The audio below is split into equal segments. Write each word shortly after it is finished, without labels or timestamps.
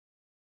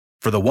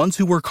For the ones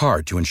who work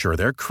hard to ensure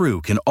their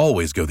crew can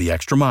always go the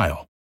extra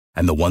mile,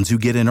 and the ones who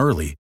get in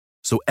early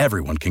so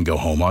everyone can go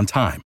home on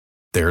time,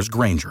 there's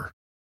Grainger,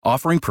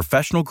 offering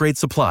professional-grade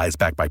supplies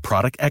backed by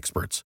product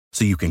experts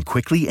so you can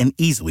quickly and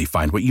easily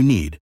find what you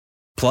need.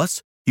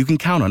 Plus, you can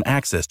count on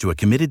access to a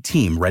committed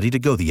team ready to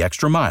go the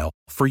extra mile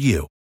for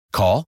you.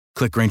 Call,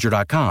 click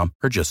Grainger.com,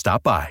 or just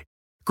stop by.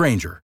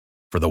 Grainger,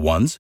 for the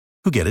ones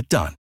who get it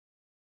done.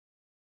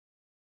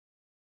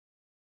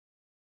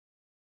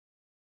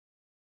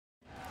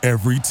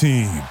 Every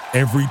team,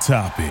 every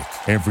topic,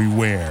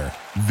 everywhere.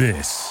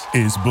 This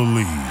is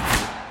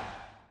Believe.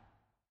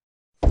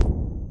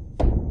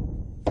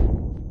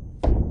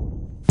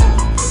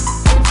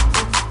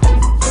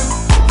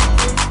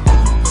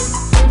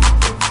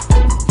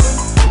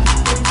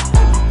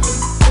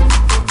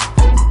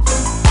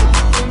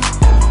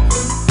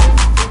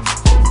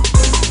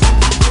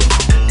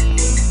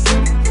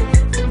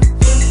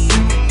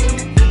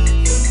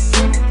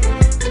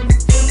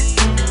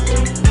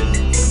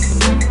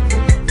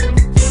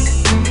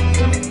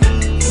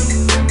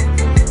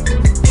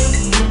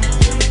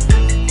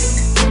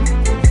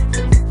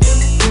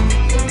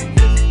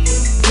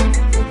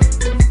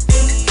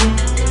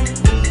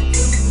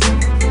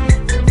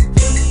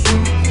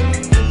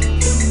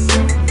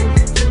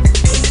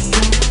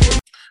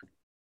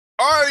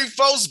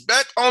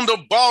 On the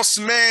Boss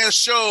Man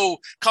Show,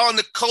 calling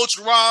the Coach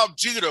Rob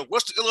Jeter,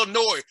 Western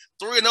Illinois,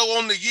 3-0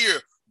 on the year.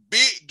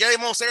 Big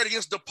game on Saturday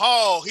against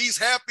DePaul. He's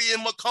happy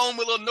in Macomb,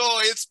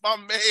 Illinois. It's my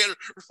man,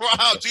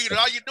 Rob Jeter.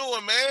 How you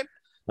doing, man?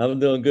 I'm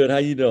doing good. How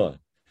you doing?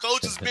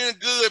 Coach has been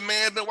good,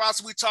 man. Been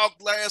watching we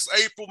talked last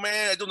April,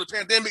 man, during the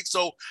pandemic.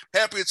 So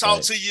happy to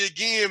talk to you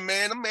again,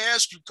 man. Let me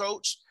ask you,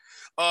 Coach,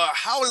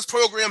 how has this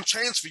program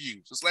changed for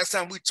you since last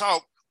time we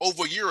talked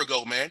over a year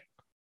ago, man?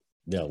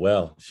 Yeah,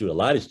 well, shoot, a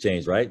lot has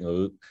changed, right?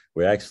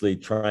 We're actually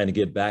trying to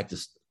get back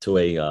to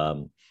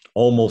a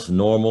almost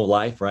normal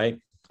life, right?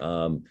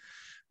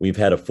 We've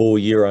had a full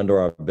year under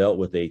our belt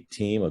with a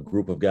team, a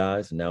group of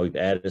guys, and now we've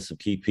added some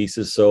key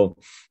pieces. So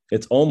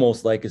it's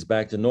almost like it's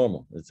back to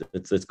normal.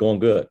 It's going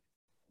good.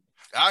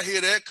 I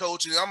hear that,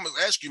 Coach. And I'm going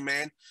to ask you,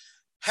 man,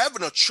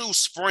 having a true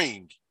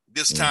spring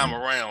this time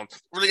around,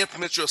 really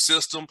implement your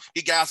system,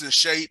 get guys in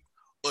shape,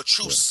 a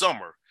true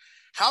summer.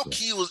 How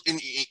key was in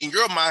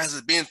your mind has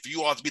it been for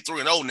you all to be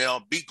 3-0 now,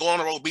 going on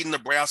the road, beating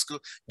Nebraska,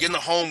 getting a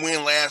home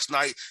win last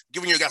night,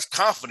 giving your guys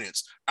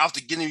confidence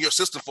after getting your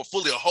system for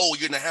fully a whole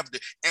year and have to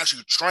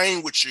actually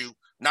train with you,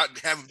 not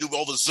having to do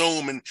over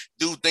Zoom and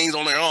do things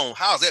on their own?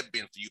 How's that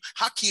been for you?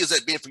 How key has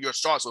that been for your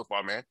start so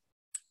far, man?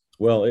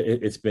 Well,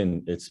 it's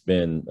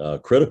been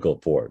critical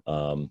for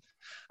it.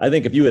 I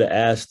think if you would have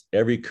asked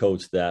every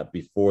coach that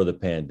before the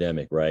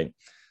pandemic, right?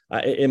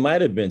 It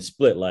might have been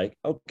split like,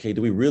 okay,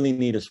 do we really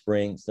need a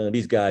spring? So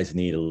these guys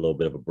need a little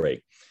bit of a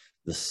break.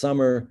 The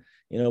summer,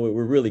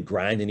 we're really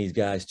grinding these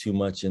guys too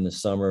much in the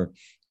summer.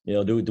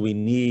 Do we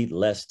need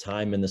less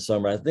time in the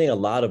summer? I think a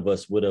lot of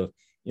us would have,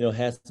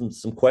 had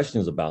some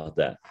questions about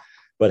that.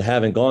 But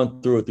having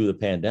gone through the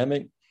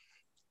pandemic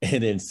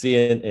and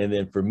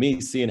then for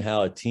me, seeing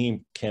how a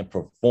team can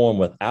perform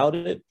without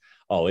it,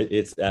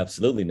 it's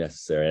absolutely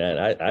necessary.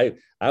 And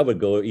I would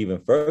go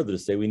even further to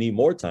say we need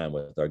more time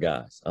with our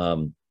guys.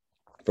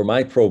 For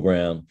my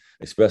program,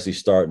 especially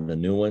starting a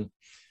new one,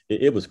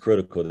 it was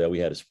critical that we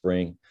had a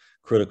spring,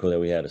 critical that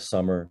we had a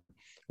summer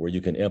where you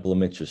can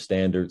implement your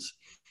standards.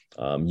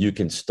 You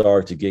can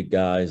start to get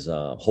guys,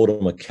 hold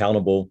them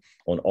accountable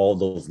on all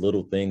those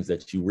little things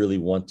that you really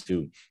want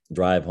to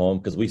drive home.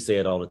 Because we say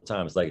it all the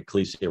time. It's like a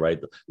cliche,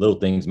 right? The little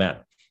things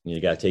matter. You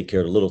got to take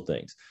care of the little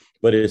things.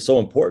 But it's so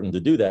important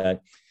to do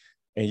that.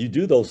 And you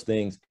do those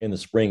things in the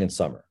spring and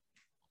summer.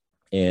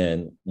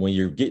 And when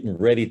you're getting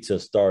ready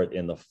to start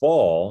in the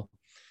fall,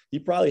 you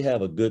probably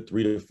have a good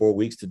 3 to 4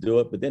 weeks to do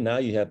it, but then now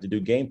you have to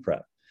do game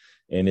prep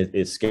and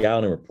it's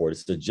scouting report,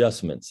 it's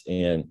adjustments,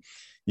 and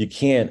you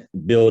can't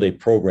build a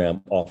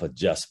program off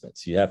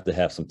adjustments. You have to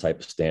have some type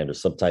of standard,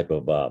 some type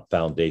of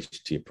foundation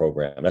to your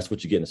program. That's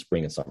what you get in the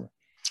spring and summer.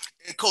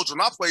 And Coach, when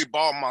I played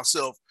ball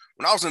myself,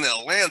 when I was in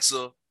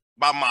Atlanta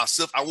by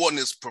myself, I wasn't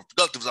as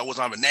productive as I was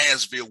in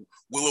Nashville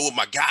with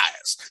my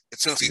guys at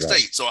Tennessee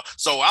State. So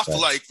I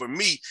feel like for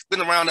me,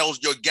 being around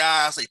your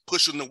guys, they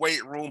push you in the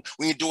weight room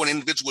when you're doing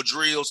individual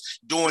drills,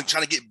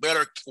 trying to get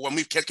better. When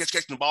me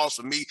catching the balls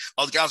for me,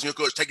 other guys in your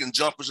coach taking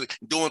jumpers and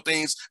doing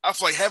things. I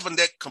feel like having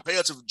that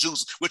competitive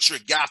juice with your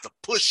guys to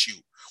push you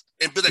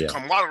and build that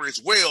camaraderie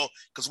as well.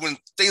 Because when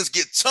things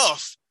get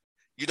tough,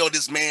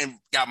 this man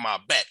got my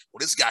back, or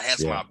this guy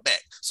has my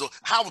back. So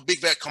how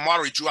big that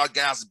camaraderie you our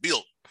guys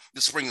built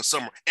this spring and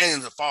summer and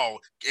in the fall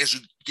as you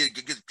get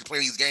to play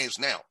these games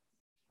now?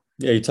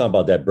 Yeah, you're talking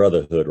about that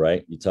brotherhood,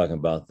 right? You're talking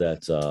about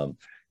that, and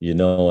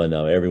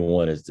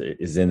everyone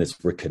is in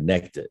this, we're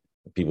connected.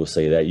 People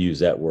say that, use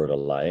that word a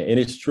lot. And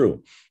it's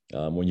true.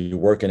 When you're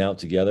working out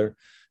together,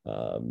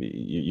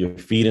 you're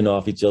feeding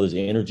off each other's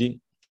energy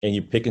and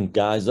you're picking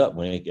guys up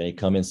when they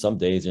come in some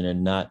days and they're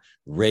not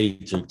ready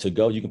to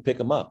go. You can pick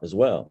them up as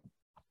well.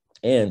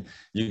 And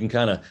you can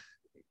kind of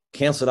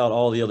cancel out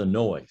all the other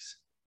noise.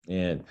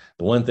 And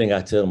the one thing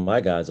I tell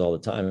my guys all the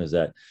time is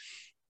that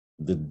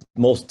the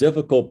most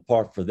difficult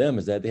part for them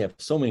is that they have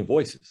so many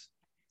voices.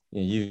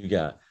 You know, you've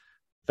got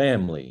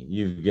family,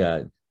 you've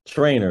got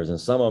trainers, and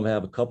some of them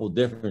have a couple of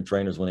different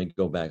trainers when they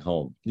go back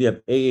home. You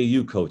have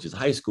AAU coaches,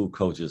 high school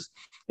coaches,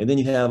 and then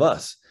you have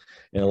us.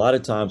 And a lot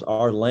of times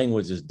our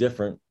language is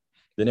different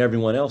than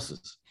everyone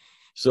else's.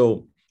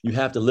 So you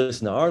have to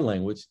listen to our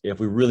language if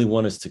we really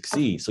want to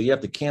succeed. So you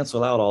have to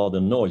cancel out all the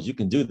noise. You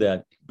can do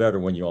that better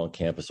when you're on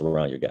campus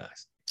around your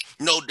guys.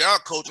 No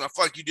doubt, Coach. And I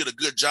feel like you did a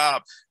good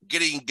job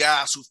getting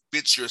guys who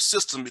fit your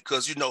system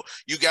because, you know,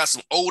 you got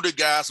some older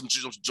guys, some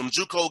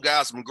JUCO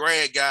guys, some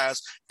grad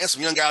guys, and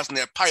some young guys in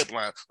that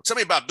pipeline. Tell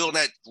me about building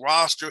that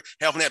roster,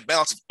 having that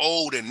balance of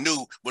old and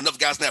new with enough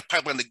guys in that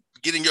pipeline to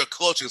get in your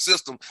culture and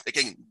system that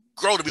can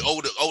grow to be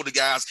older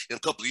guys in a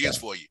couple of years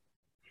for you.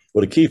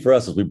 Well, the key for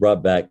us is we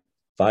brought back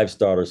 5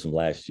 starters from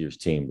last year's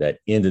team that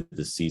ended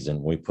the season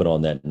when we put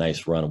on that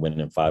nice run,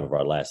 winning 5 of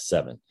our last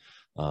 7.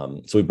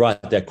 So we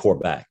brought that core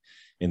back.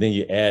 And then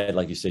you add,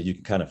 like you said, you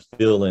can kind of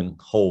fill in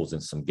holes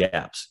and some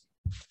gaps.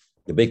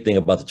 The big thing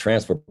about the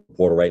transfer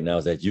portal right now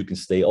is that you can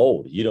stay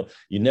old. You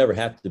never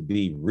have to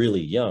be really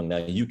young. Now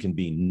you can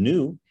be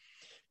new,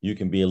 you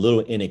can be a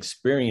little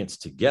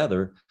inexperienced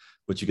together,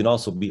 but you can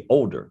also be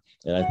older.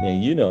 And I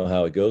think you know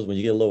how it goes. When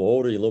you get a little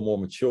older, you're a little more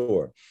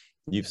mature.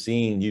 You've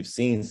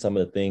seen some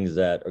of the things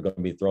that are going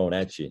to be thrown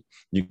at you.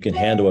 You can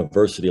handle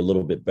adversity a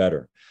little bit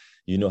better.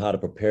 You know how to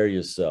prepare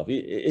yourself.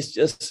 It's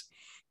just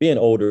being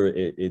older,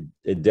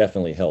 it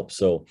definitely helps.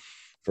 So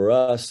for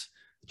us,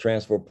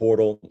 transfer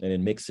portal and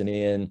then mixing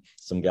in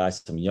some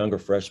guys, some younger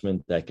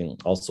freshmen that can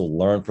also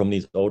learn from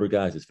these older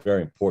guys is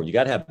very important. You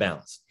got to have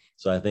balance.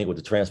 So I think with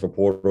the transfer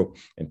portal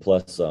and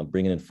plus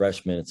bringing in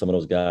freshmen and some of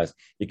those guys,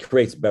 it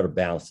creates better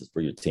balances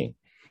for your team.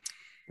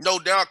 No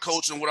doubt,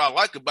 Coach. And what I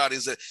like about it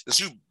is that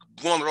you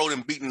go on the road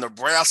and beating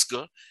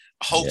Nebraska.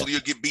 Hopefully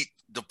you'll get beat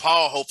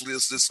DePaul. Hopefully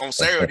it's on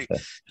Saturday.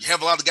 You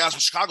have a lot of guys from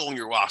Chicago on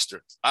your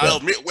roster. I know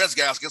Midwest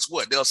guys, guess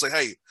what? They'll say,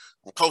 hey,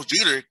 Coach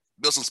Jeter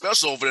built some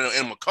special over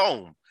there in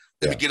Macomb.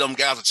 Let me give them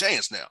guys a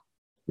chance now.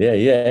 Yeah.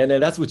 And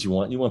that's what you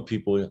want. You want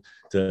people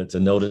to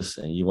notice,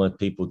 and you want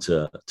people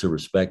to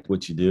respect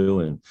what you do.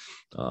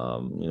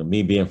 And,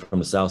 me being from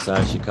the South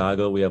Side of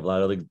Chicago, we have a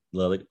lot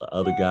of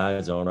other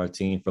guys on our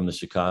team from the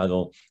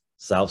Chicago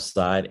South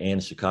Side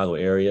and Chicago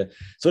area.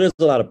 So there's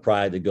a lot of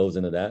pride that goes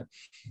into that.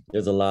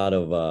 There's a lot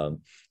of,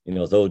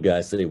 those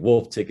guys say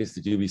wolf tickets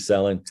that you be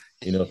selling,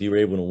 if you were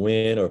able to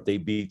win or if they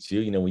beat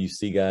you, when you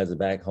see guys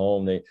back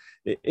home,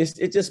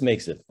 it just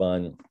makes it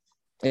fun.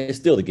 It's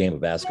still the game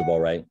of basketball,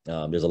 right?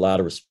 There's a lot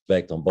of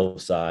respect on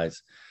both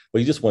sides, but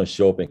you just want to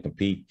show up and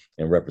compete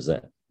and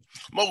represent.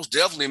 Most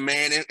definitely,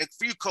 man. And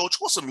for you, Coach,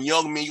 what's some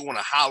young men you want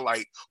to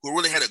highlight who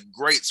really had a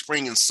great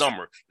spring and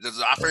summer that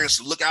our fans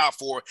should look out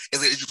for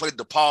as you play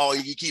DePaul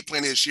and you keep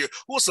playing this year?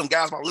 Who are some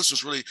guys my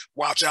listeners really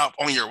watch out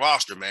on your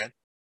roster, man?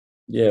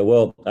 Yeah,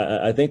 well,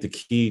 I think the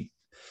key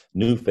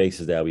new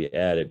faces that we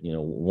added,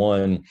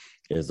 one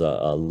is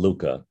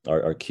Luka,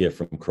 our kid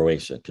from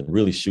Croatia, can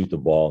really shoot the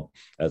ball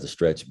as a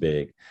stretch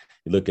big.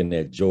 You're looking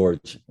at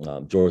George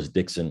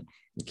Dixon,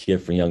 a kid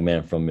from young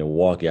man from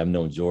Milwaukee. I've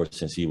known George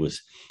since he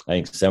was, I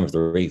think, 7th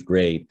or 8th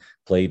grade,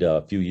 played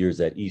a few years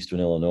at Eastern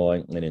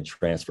Illinois and then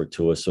transferred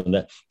to us. So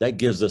that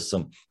gives us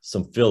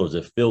some fillers.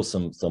 It fills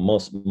some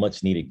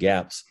much needed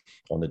gaps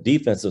on the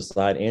defensive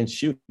side and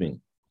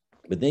shooting.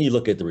 But then you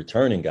look at the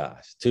returning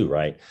guys too,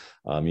 right?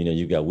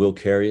 You've got Will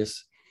Carius,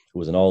 who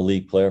was an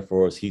all-league player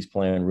for us. He's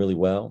playing really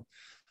well.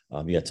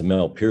 You got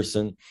Tamel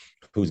Pearson,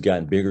 who's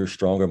gotten bigger,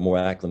 stronger, more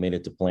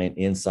acclimated to playing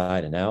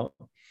inside and out.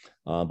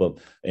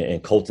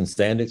 And Colton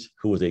Sandage,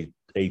 who was a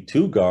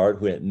 2-guard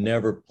who had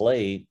never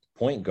played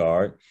point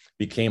guard,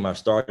 became our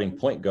starting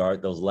point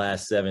guard those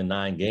last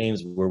 7-9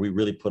 games where we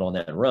really put on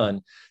that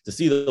run. To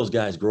see those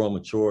guys grow and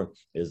mature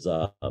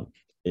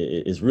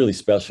is really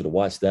special to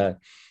watch that.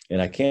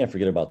 And I can't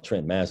forget about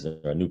Trent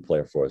Masden, our new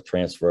player for us,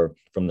 transfer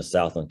from the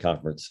Southland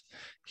Conference.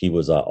 He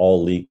was an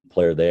all-league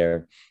player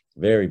there.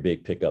 Very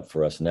big pickup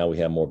for us. Now we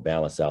have more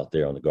balance out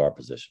there on the guard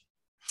position.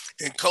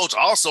 And Coach,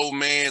 also,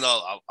 man,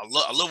 I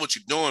love what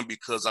you're doing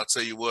because I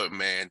tell you what,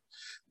 man,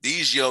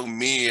 these young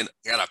men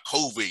had a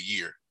COVID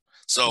year.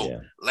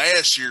 So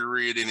last year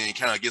it didn't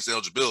kind of gets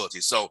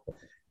eligibility. So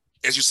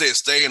as you said,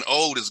 staying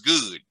old is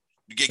good.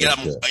 You get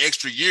them an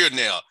extra year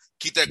now.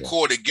 Keep that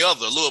core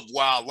together a little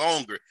while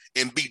longer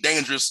and be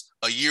dangerous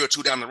a year or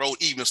two down the road,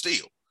 even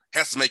still.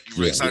 Has to make you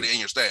really excited in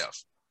your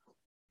staff.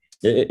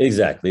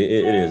 Exactly.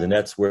 It is. And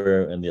that's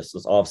where in this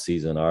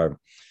offseason,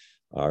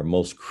 our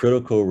most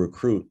critical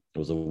recruit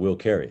was a Will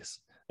Carius,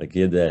 a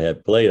kid that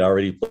had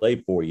already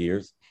played 4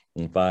 years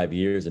and 5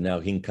 years, and now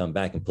he can come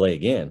back and play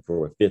again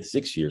for a 5th,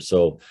 6th year.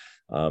 So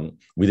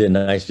we did a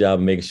nice job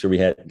of making sure we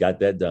got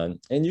that done.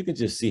 And you can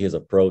just see his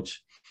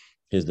approach,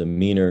 his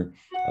demeanor,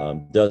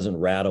 doesn't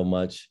rattle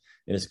much.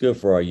 And it's good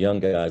for our young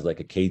guys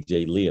like a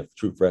KJ Lee, a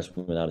true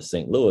freshman out of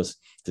St. Louis,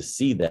 to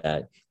see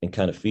that and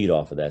kind of feed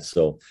off of that.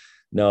 So,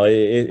 no,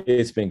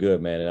 it's been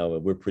good, man.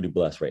 And we're pretty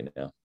blessed right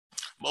now.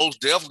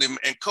 Most definitely.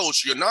 And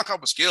coach, your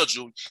non-conference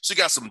schedule, so you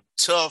got some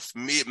tough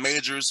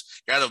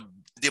mid-majors, got a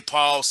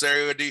DePaul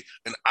Saturday,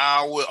 an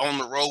Iowa on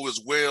the road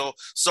as well.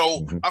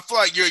 So I feel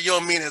like your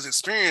young man has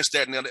experienced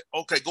that now. That,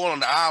 okay, going on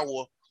to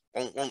Iowa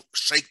won't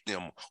shake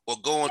them, or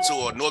going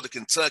to a Northern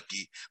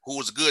Kentucky, who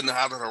was good in the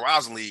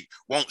Horizon League,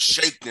 won't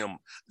shake them.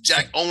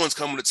 Jack Owens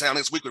coming to town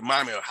next week with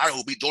Miami Ohio,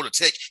 who'll beat Georgia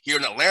Tech here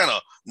in Atlanta,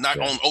 not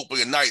on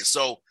opening night.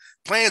 So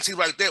playing teams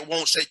like that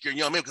won't shake your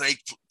young men because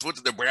they went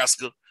to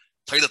Nebraska,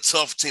 played a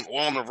tough team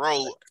on the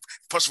road,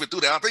 pushing through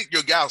that. I think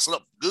your guys set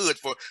up good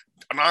for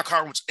a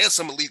non-conference and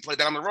some league play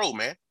down the road,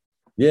 man.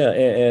 Yeah,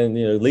 and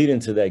leading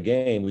to that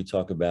game, we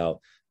talk about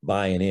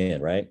buying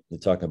in, right? We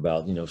talk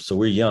about, so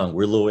we're young,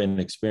 we're a little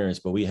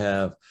inexperienced, but we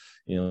have,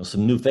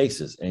 some new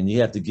faces, and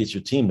you have to get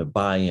your team to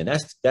buy in.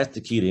 That's the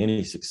key to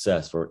any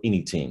success for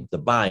any team, the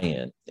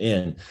buy-in.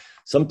 And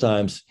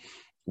sometimes,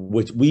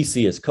 which we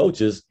see as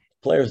coaches,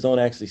 players don't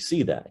actually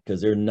see that because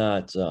they're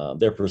not,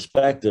 their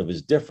perspective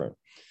is different.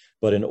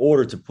 But in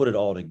order to put it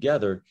all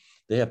together,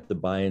 they have to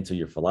buy into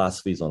your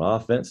philosophies on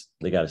offense.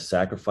 They got to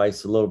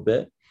sacrifice a little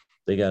bit.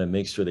 They got to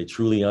make sure they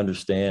truly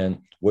understand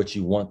what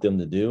you want them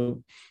to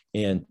do.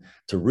 And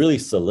to really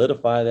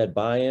solidify that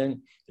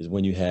buy-in is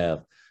when you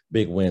have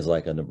big wins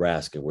like a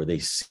Nebraska, where they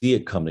see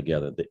it come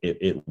together.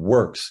 It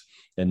works.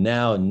 And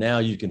now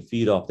you can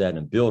feed off that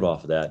and build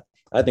off of that.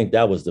 I think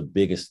that was the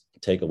biggest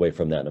takeaway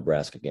from that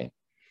Nebraska game.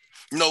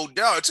 No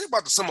doubt. Talk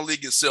about the Summer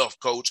League itself,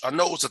 Coach. I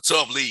know it's a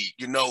tough league.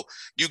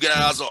 You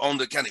guys are on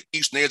the kind of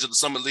eastern edge of the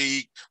Summer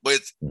League, but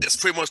it's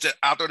pretty much that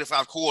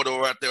I-35 corridor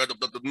right there,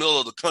 the middle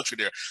of the country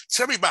there.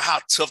 Tell me about how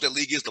tough that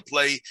league is to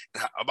play,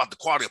 and about the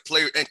quality of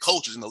players and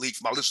coaches in the league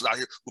for my listeners out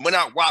here who may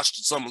not watch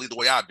the Summer League the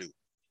way I do.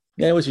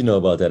 Man, what you know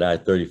about that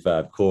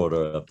I-35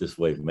 corridor up this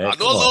way, man? I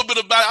know a little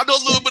bit about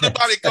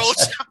it, Coach.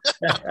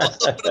 I know a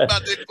little bit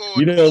about that corridor.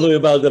 You know a little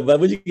about that,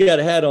 but you got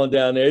a hat on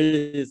down there.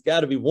 It's got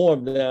to be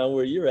warm down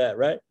where you're at,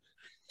 right?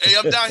 Hey,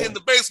 I'm down here in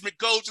the basement,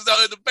 Coach. It's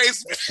out in the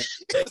basement.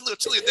 It's a little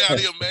chilly down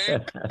here,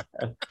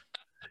 man.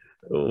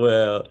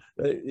 Well,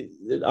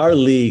 our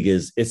league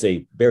it's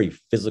a very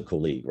physical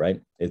league, right?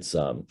 It's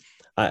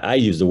I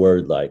use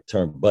the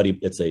term buddy.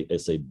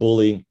 It's a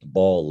bully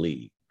ball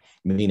league,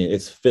 meaning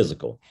it's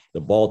physical.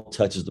 The ball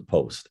touches the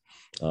post.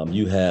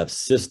 You have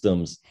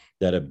systems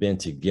that have been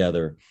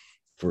together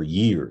for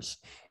years.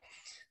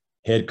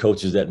 Head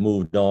coaches that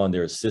moved on,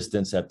 their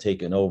assistants have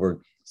taken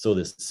over. So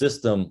the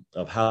system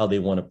of how they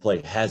want to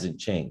play hasn't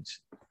changed.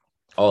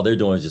 All they're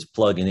doing is just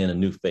plugging in a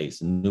new face,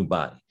 a new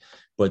body,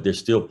 but they're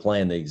still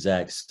playing the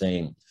exact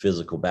same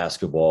physical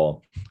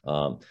basketball.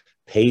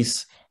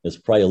 Pace is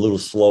probably a little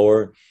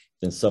slower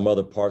than some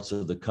other parts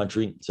of the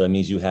country. So that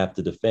means you have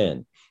to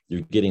defend.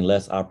 You're getting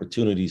less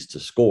opportunities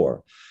to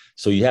score.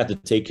 So you have to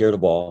take care of the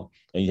ball,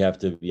 and you have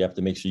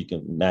to make sure you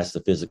can match the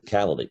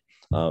physicality.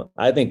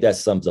 I think that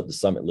sums up the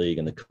Summit League,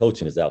 and the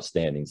coaching is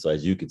outstanding. So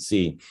as you can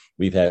see,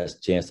 we've had a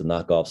chance to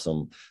knock off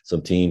some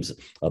teams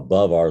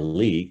above our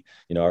league.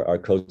 Our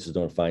coaches are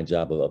doing a fine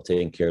job of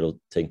taking care of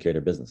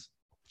their business.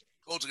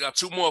 Coach, I got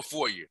two more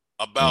for you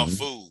about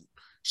food.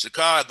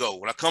 Chicago,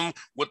 when I come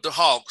with the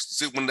Hawks,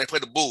 see when they play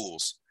the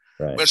Bulls,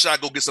 where should I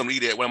go get something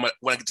to eat at when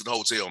I get to the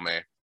hotel,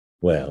 man?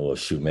 Well,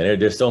 shoot, man,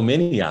 there's so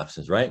many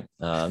options, right?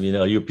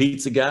 You're a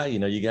pizza guy.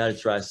 You got to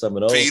try some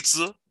of those.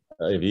 Pizza.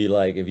 If you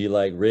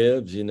like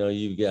ribs,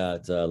 you've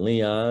got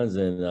Leon's,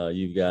 and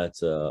you've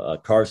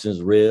got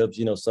Carson's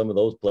Ribs. Some of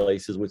those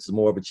places, which is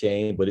more of a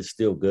chain, but it's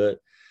still good.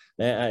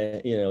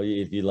 And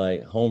if you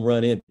like Home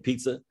Run Inn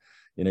Pizza,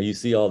 you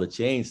see all the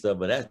chain stuff,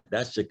 but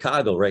that's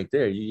Chicago right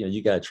there.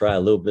 You got to try a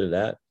little bit of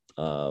that.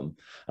 I'm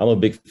a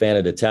big fan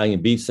of the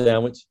Italian beef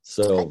sandwich.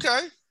 So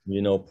okay,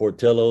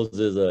 Portillo's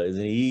is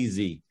an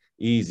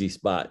easy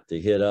spot to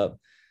hit up.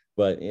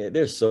 But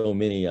there's so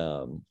many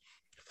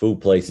food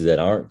places that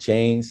aren't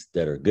chains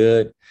that are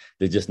good.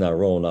 They're just not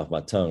rolling off my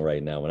tongue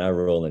right now. When I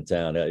roll in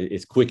town,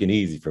 it's quick and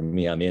easy for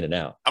me. I'm in and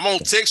out. I'm on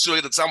text you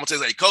at the time. I'm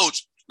gonna say, hey,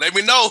 Coach, let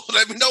me know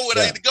where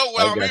I need to go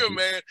while I'm here,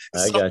 man.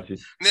 I got you.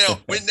 Now,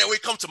 when we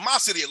come to my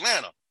city,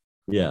 Atlanta,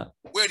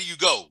 where do you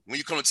go when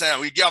you come to town?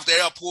 When you get off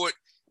the airport,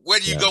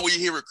 where do you go when you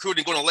hear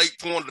recruiting, going to Lake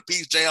Point or the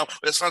Peach Jam?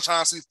 There's trying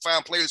to see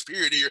fine players,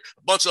 period, here.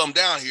 A bunch of them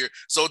down here.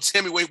 So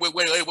tell me, where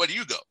do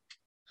you go?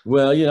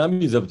 Well,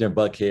 I'm usually up there in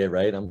Buckhead,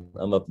 right?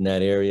 I'm up in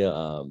that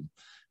area.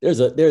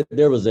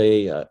 There was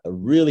a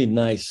really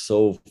nice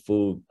soul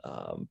food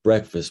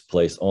breakfast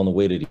place on the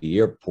way to the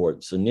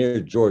airport, so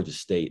near Georgia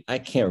State. I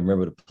can't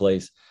remember the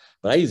place,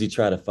 but I usually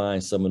try to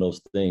find some of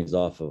those things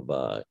off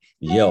of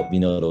Yelp.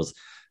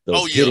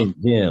 Those hidden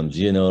gems.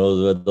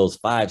 Those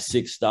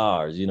 5-6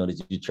 stars.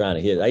 that you're trying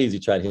to hit. I usually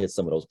try to hit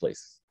some of those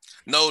places.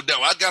 No doubt.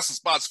 I got some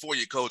spots for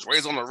you, Coach.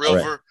 Raised on the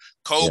River,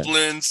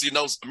 Koblenz,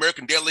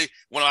 American Deli,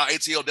 one of our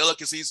ATL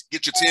delicacies.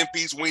 Get your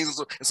 10-piece wings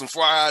and some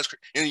fries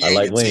and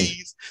your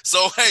teas.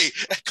 So, hey,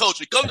 Coach,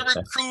 we come to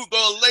recruit,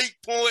 go to Lake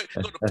Point,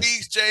 go to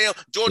Peach Jam,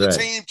 Georgia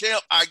team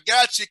camp. I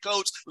got you,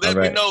 Coach. Let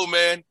me know,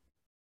 man.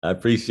 I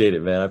appreciate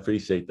it, man. I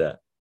appreciate that.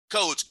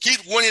 Coach, keep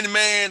winning,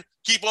 man.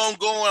 Keep on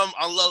going.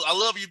 I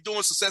love you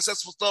doing some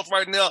successful stuff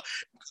right now.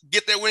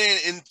 Get that win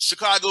in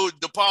Chicago.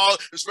 DePaul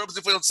is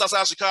representing for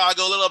Southside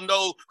Chicago. Let them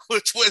know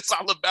what it's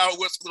all about.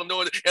 What's going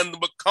on, and the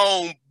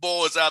McComb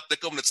boys out there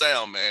coming to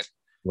town, man.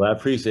 Well, I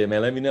appreciate it,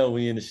 man. Let me know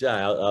when you're in the shot.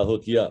 I'll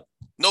hook you up.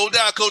 No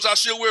doubt, Coach. I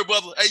sure will,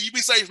 brother. Hey, you be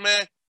safe,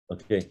 man.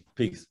 Okay.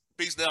 Peace.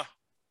 Peace now.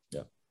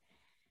 Yeah.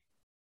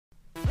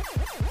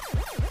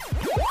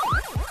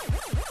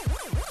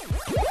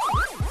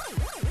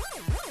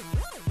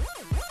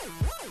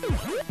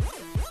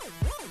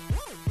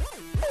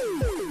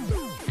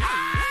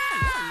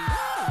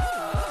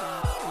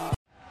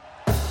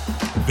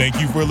 Thank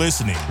you for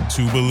listening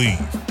to Believe.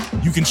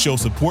 You can show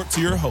support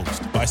to your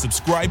host by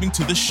subscribing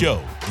to the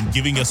show and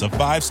giving us a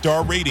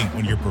 5-star rating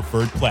on your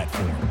preferred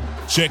platform.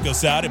 Check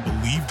us out at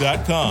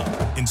Believe.com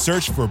and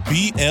search for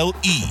BLEAV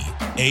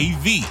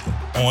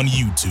on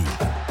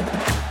YouTube.